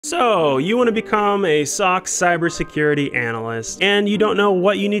So, you want to become a SOC cybersecurity analyst, and you don't know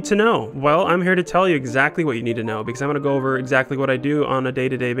what you need to know. Well, I'm here to tell you exactly what you need to know, because I'm going to go over exactly what I do on a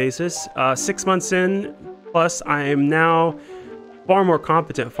day-to-day basis. 6 months in, plus I am now far more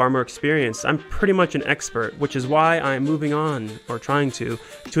competent, far more experienced. I'm pretty much an expert, which is why I'm moving on, or trying to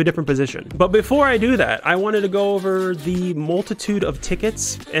a different position. But before I do that, I wanted to go over the multitude of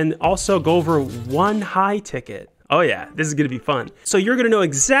tickets and also go over one high ticket. Oh yeah, this is gonna be fun. So you're gonna know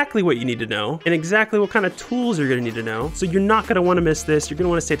exactly what you need to know and exactly what kind of tools you're gonna need to know. So you're not gonna wanna miss this. You're gonna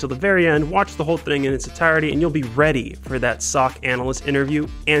wanna stay till the very end, watch the whole thing in its entirety, and you'll be ready for that SOC analyst interview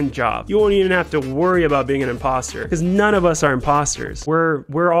and job. You won't even have to worry about being an imposter, because none of us are imposters.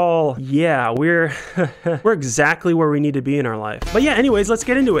 We're all, yeah, we're exactly where we need to be in our life. But yeah, anyways, let's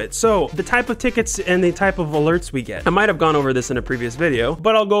get into it. So the type of tickets and the type of alerts we get. I might have gone over this in a previous video,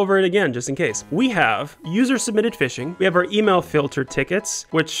 but I'll go over it again just in case. We have user submitted phishing. We have our email filter tickets,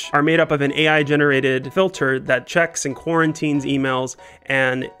 which are made up of an AI generated filter that checks and quarantines emails,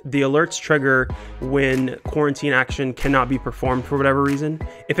 and the alerts trigger when quarantine action cannot be performed for whatever reason.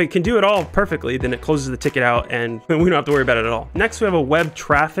 If it can do it all perfectly, then it closes the ticket out and we don't have to worry about it at all. Next, we have a web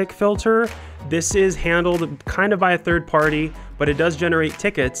traffic filter. This is handled kind of by a third party, but it does generate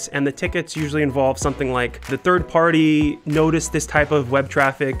tickets, and the tickets usually involve something like the third party noticed this type of web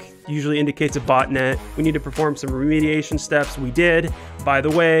traffic, usually indicates a botnet. We need to perform some remediation steps. We did. By the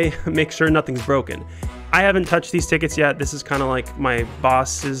way, make sure nothing's broken. I haven't touched these tickets yet. This is kind of like my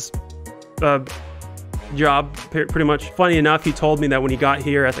boss's job, pretty much. Funny enough, he told me that when he got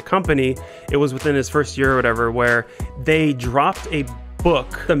here at the company, it was within his first year or whatever, where they dropped a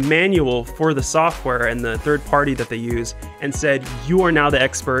book, the manual for the software and the third party that they use, and said, you are now the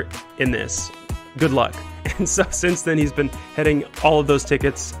expert in this. Good luck. And so since then, he's been heading all of those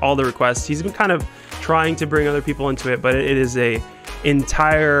tickets, all the requests. He's been kind of trying to bring other people into it, but it is a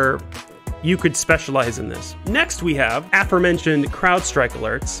entire, you could specialize in this. Next, we have aforementioned CrowdStrike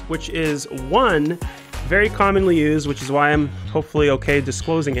alerts, which is one very commonly used, which is why I'm hopefully okay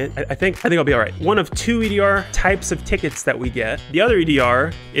disclosing it. I think I'll be all right. One of two EDR types of tickets that we get. The other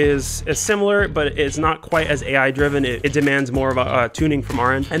EDR is similar, but it's not quite as AI driven. It demands more of a tuning from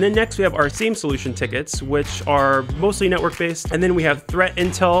our end. And then next we have our SIEM solution tickets, which are mostly network based. And then we have threat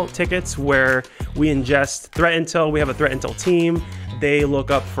intel tickets, where we ingest threat intel. We have a threat intel team. They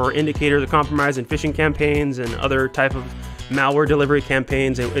look up for indicators of compromise and phishing campaigns and other type of malware delivery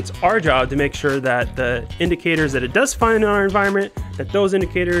campaigns. It's our job to make sure that the indicators that it does find in our environment, that those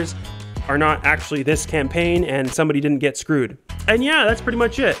indicators are not actually this campaign and somebody didn't get screwed. And yeah, that's pretty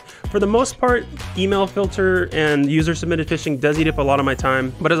much it. For the most part, email filter and user submitted phishing does eat up a lot of my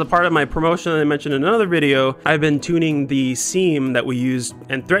time. But as a part of my promotion that I mentioned in another video, I've been tuning the SIEM that we use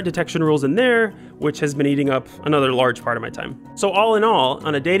and threat detection rules in there, which has been eating up another large part of my time. So all in all,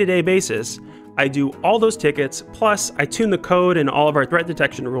 on a day-to-day basis, I do all those tickets, plus I tune the code in all of our threat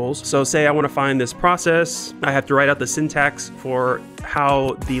detection rules. So say I want to find this process, I have to write out the syntax for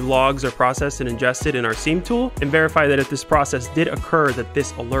how the logs are processed and ingested in our SIEM tool, and verify that if this process did occur, that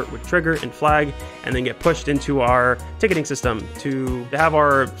this alert would trigger and flag and then get pushed into our ticketing system to have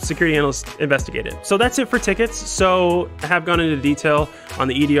our security analyst investigate it. So that's it for tickets. So I have gone into detail on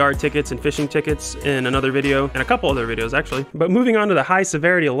the EDR tickets and phishing tickets in another video, and a couple other videos actually. But moving on to the high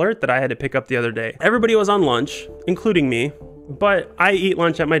severity alert that I had to pick up the other day. Everybody was on lunch, including me, but I eat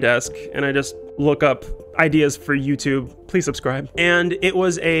lunch at my desk and I just look up ideas for YouTube. Please subscribe. And it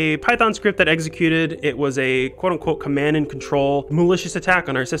was a Python script that executed. It was a quote unquote command and control malicious attack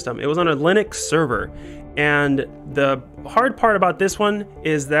on our system. It was on a Linux server. And the hard part about this one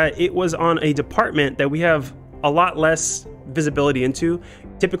is that it was on a department that we have a lot less visibility into.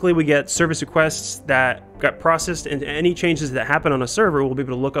 Typically we get service requests that got processed, and any changes that happen on a server, we'll be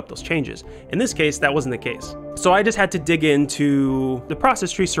able to look up those changes. In this case, that wasn't the case. So I just had to dig into the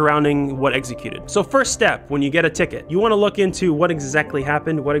process tree surrounding what executed. So first step, when you get a ticket, you want to look into what exactly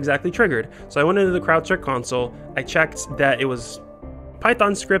happened, what exactly triggered. So I went into the CrowdStrike console, I checked that it was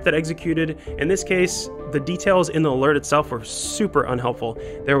Python script that executed. In this case, the details in the alert itself were super unhelpful.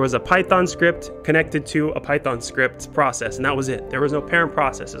 There was a Python script connected to a Python script process, and that was it. There was no parent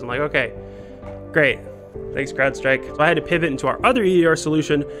processes. I'm like, okay, great. Thanks, CrowdStrike. So I had to pivot into our other EDR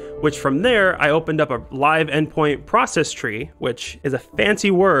solution, which from there, I opened up a live endpoint process tree, which is a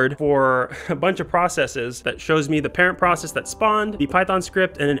fancy word for a bunch of processes that shows me the parent process that spawned, the Python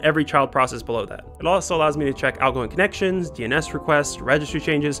script, and then every child process below that. It also allows me to check outgoing connections, DNS requests, registry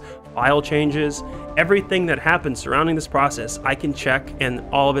changes, file changes, everything that happens surrounding this process, I can check in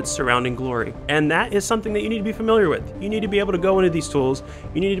all of its surrounding glory. And that is something that you need to be familiar with. You need to be able to go into these tools.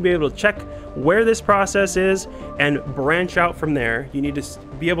 You need to be able to check where this process is and branch out from there. You need to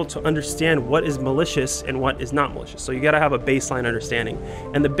be able to understand what is malicious and what is not malicious. So you got to have a baseline understanding,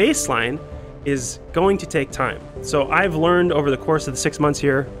 and the baseline is going to take time. So I've learned over the course of the 6 months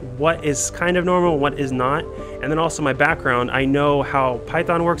here what is kind of normal and what is not. And then also my background, I know how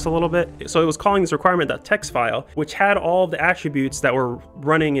Python works a little bit. So it was calling this requirement.txt file, which had all of the attributes that were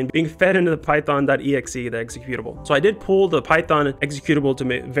running and being fed into the python.exe, the executable. So I did pull the Python executable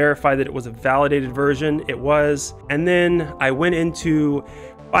to verify that it was a validated version. It was. And then I went into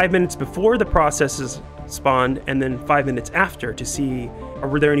 5 minutes before the processes spawned and then 5 minutes after to see,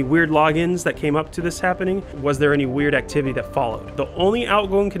 were there any weird logins that came up to this happening? Was there any weird activity that followed? The only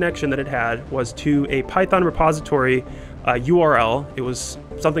outgoing connection that it had was to a Python repository URL. It was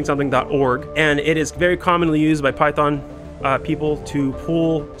something.org, and it is very commonly used by Python people to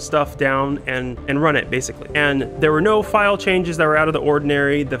pull stuff down and run it, basically. And there were no file changes that were out of the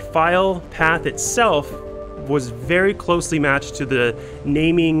ordinary. The file path itself was very closely matched to the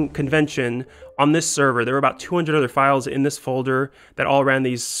naming convention on this server. There were about 200 other files in this folder that all ran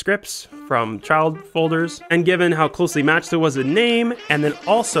these scripts from child folders. And given how closely matched it was the name, and then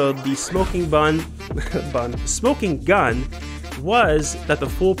also the smoking gun was that the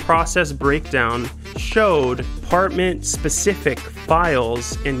full process breakdown showed department-specific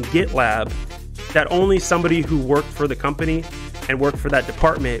files in GitLab that only somebody who worked for the company and worked for that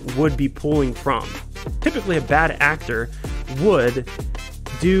department would be pulling from. Typically a bad actor would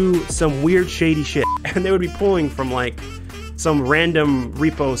do some weird shady shit and they would be pulling from like some random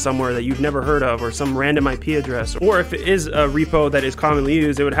repo somewhere that you've never heard of, or some random IP address, or if it is a repo that is commonly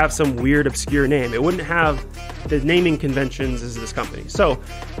used, it would have some weird obscure name. It wouldn't have the naming conventions as this company. So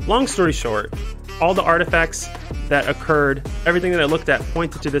long story short, all the artifacts that occurred, everything that I looked at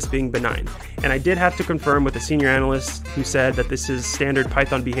pointed to this being benign. And I did have to confirm with the senior analyst who said that this is standard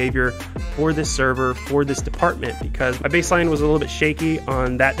Python behavior for this server, for this department, because my baseline was a little bit shaky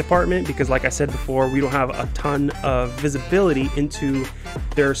on that department because, like I said before, we don't have a ton of visibility into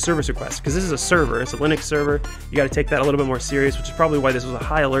their service requests. Because this is a server, it's a Linux server, you got to take that a little bit more serious, which is probably why this was a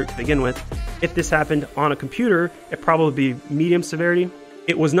high alert to begin with. If this happened on a computer, it'd probably be medium severity.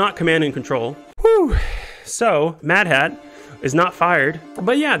 It was not command and control. Whew. So, Mad Hat is not fired.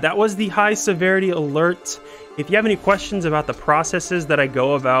 But yeah, that was the high severity alert. If you have any questions about the processes that I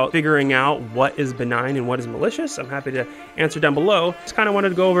go about figuring out what is benign and what is malicious, I'm happy to answer down below. Just kind of wanted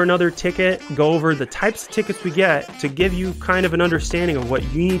to go over another ticket, go over the types of tickets we get to give you kind of an understanding of what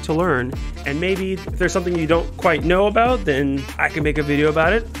you need to learn. And maybe if there's something you don't quite know about, then I can make a video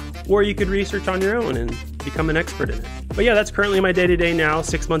about it. Or you could research on your own and become an expert in it. But yeah, that's currently my day-to-day now,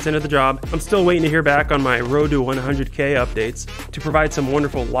 6 months into the job. I'm still waiting to hear back on my road to 100K updates to provide some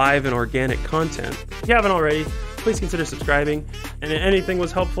wonderful live and organic content. If you haven't already, please consider subscribing. And if anything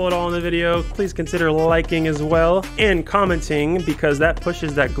was helpful at all in the video, please consider liking as well and commenting, because that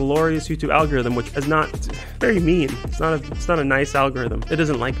pushes that glorious YouTube algorithm, which is not very mean. It's not a nice algorithm. It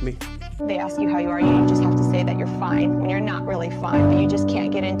doesn't like me. They ask you how you are, you just have to say that you're fine when you're not really fine, but you just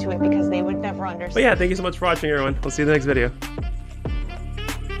can't get into it because they would never understand. But yeah, thank you so much for watching, everyone. We'll see you in the next video.